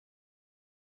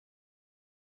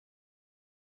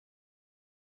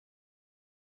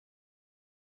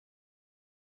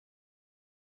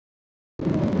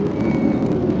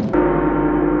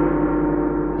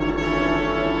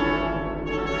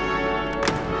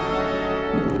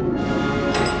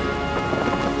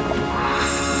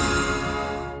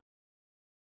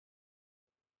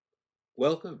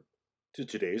Welcome to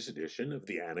today's edition of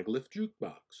the Anaglyph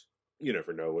Jukebox. You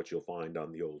never know what you'll find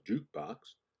on the old jukebox.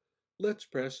 Let's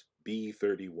press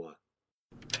B31.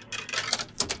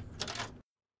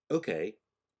 Okay,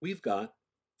 we've got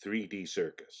 3D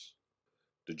Circus.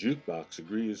 The jukebox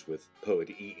agrees with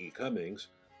poet E. Cummings,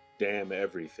 damn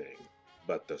everything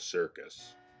but the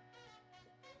circus.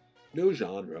 No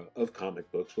genre of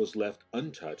comic books was left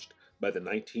untouched by the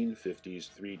 1950s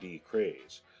 3D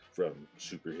craze, from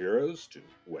superheroes to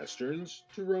westerns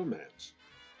to romance.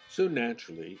 So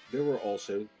naturally, there were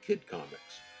also kid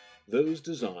comics, those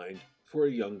designed for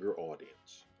a younger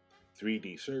audience.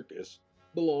 3D Circus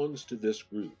belongs to this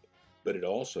group, but it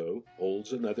also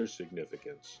holds another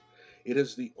significance. It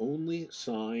is the only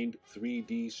signed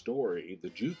 3D story the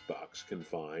jukebox can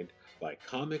find by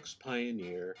comics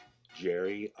pioneer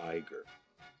Jerry Iger.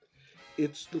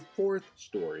 It's the fourth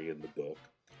story in the book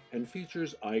and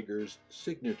features Iger's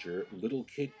signature little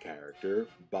kid character,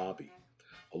 Bobby,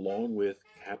 along with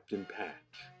Captain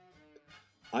Patch.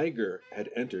 Iger had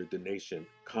entered the nascent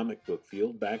comic book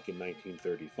field back in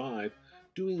 1935,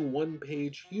 doing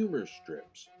one-page humor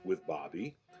strips with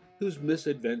Bobby, whose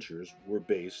misadventures were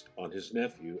based on his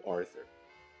nephew, Arthur.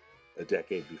 A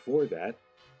decade before that,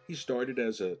 he started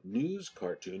as a news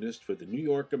cartoonist for the New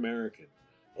York American,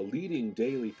 a leading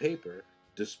daily paper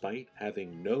despite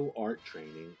having no art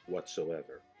training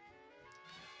whatsoever.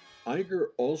 Iger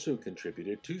also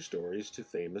contributed two stories to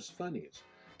Famous Funnies,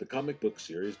 the comic book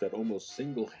series that almost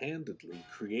single-handedly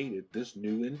created this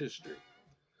new industry.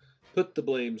 Put the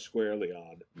blame squarely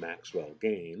on Maxwell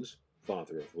Gaines,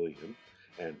 father of William,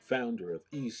 and founder of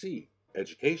EC,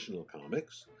 Educational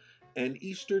Comics, and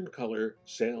Eastern Color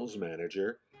sales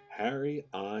manager Harry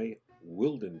I.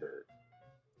 Wildenburg.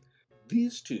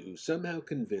 These two somehow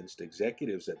convinced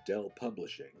executives at Dell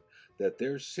Publishing that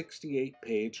their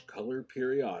 68-page color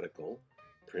periodical,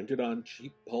 printed on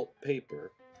cheap pulp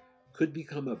paper, could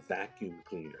become a vacuum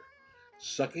cleaner,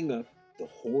 sucking up the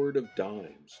hoard of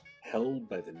dimes held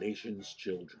by the nation's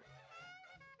children.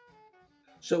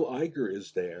 So Iger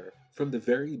is there from the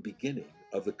very beginning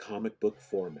of the comic book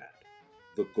format,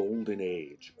 the golden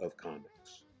age of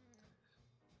comics.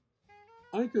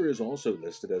 Iger is also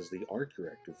listed as the art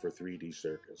director for 3D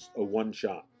Circus, a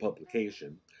one-shot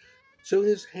publication, so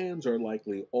his hands are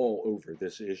likely all over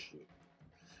this issue.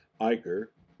 Iger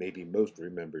may be most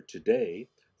remembered today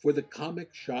for the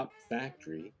comic shop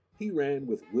factory he ran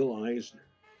with Will Eisner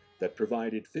that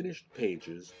provided finished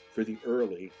pages for the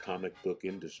early comic book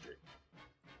industry.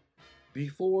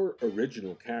 Before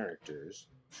original characters,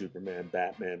 Superman,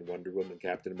 Batman, Wonder Woman,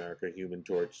 Captain America, Human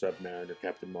Torch, Submariner,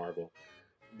 Captain Marvel,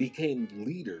 became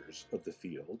leaders of the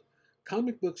field,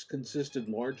 comic books consisted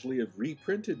largely of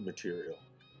reprinted material,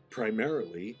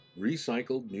 primarily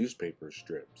recycled newspaper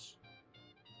strips.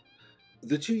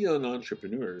 The two young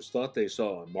entrepreneurs thought they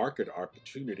saw a market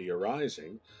opportunity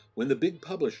arising when the big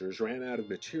publishers ran out of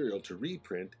material to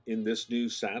reprint in this new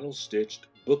saddle-stitched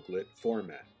booklet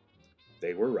format.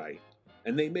 They were right,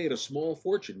 and they made a small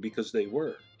fortune because they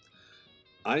were.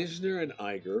 Eisner and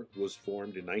Iger was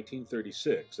formed in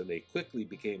 1936, and they quickly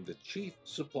became the chief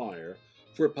supplier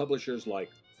for publishers like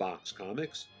Fox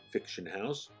Comics, Fiction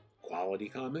House, Quality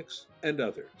Comics, and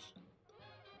others.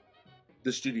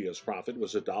 The studio's profit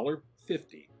was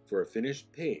 $1.50 for a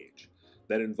finished page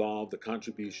that involved the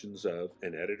contributions of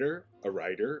an editor, a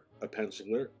writer, a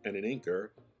penciler, and an inker,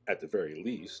 at the very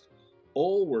least,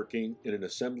 all working in an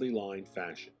assembly line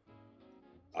fashion.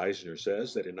 Eisner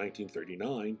says that in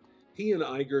 1939, he and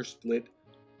Iger split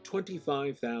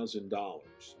 $25,000,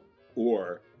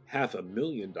 or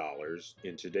 $500,000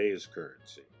 in today's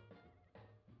currency.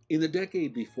 In the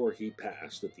decade before he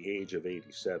passed at the age of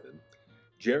 87,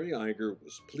 Jerry Iger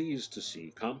was pleased to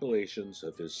see compilations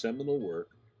of his seminal work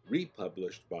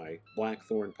republished by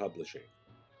Blackthorn Publishing.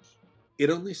 It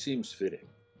only seems fitting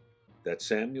that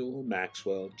Samuel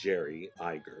Maxwell Jerry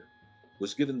Iger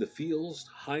was given the field's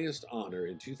highest honor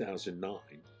in 2009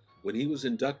 when he was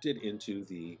inducted into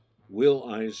the Will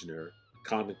Eisner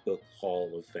Comic Book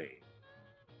Hall of Fame.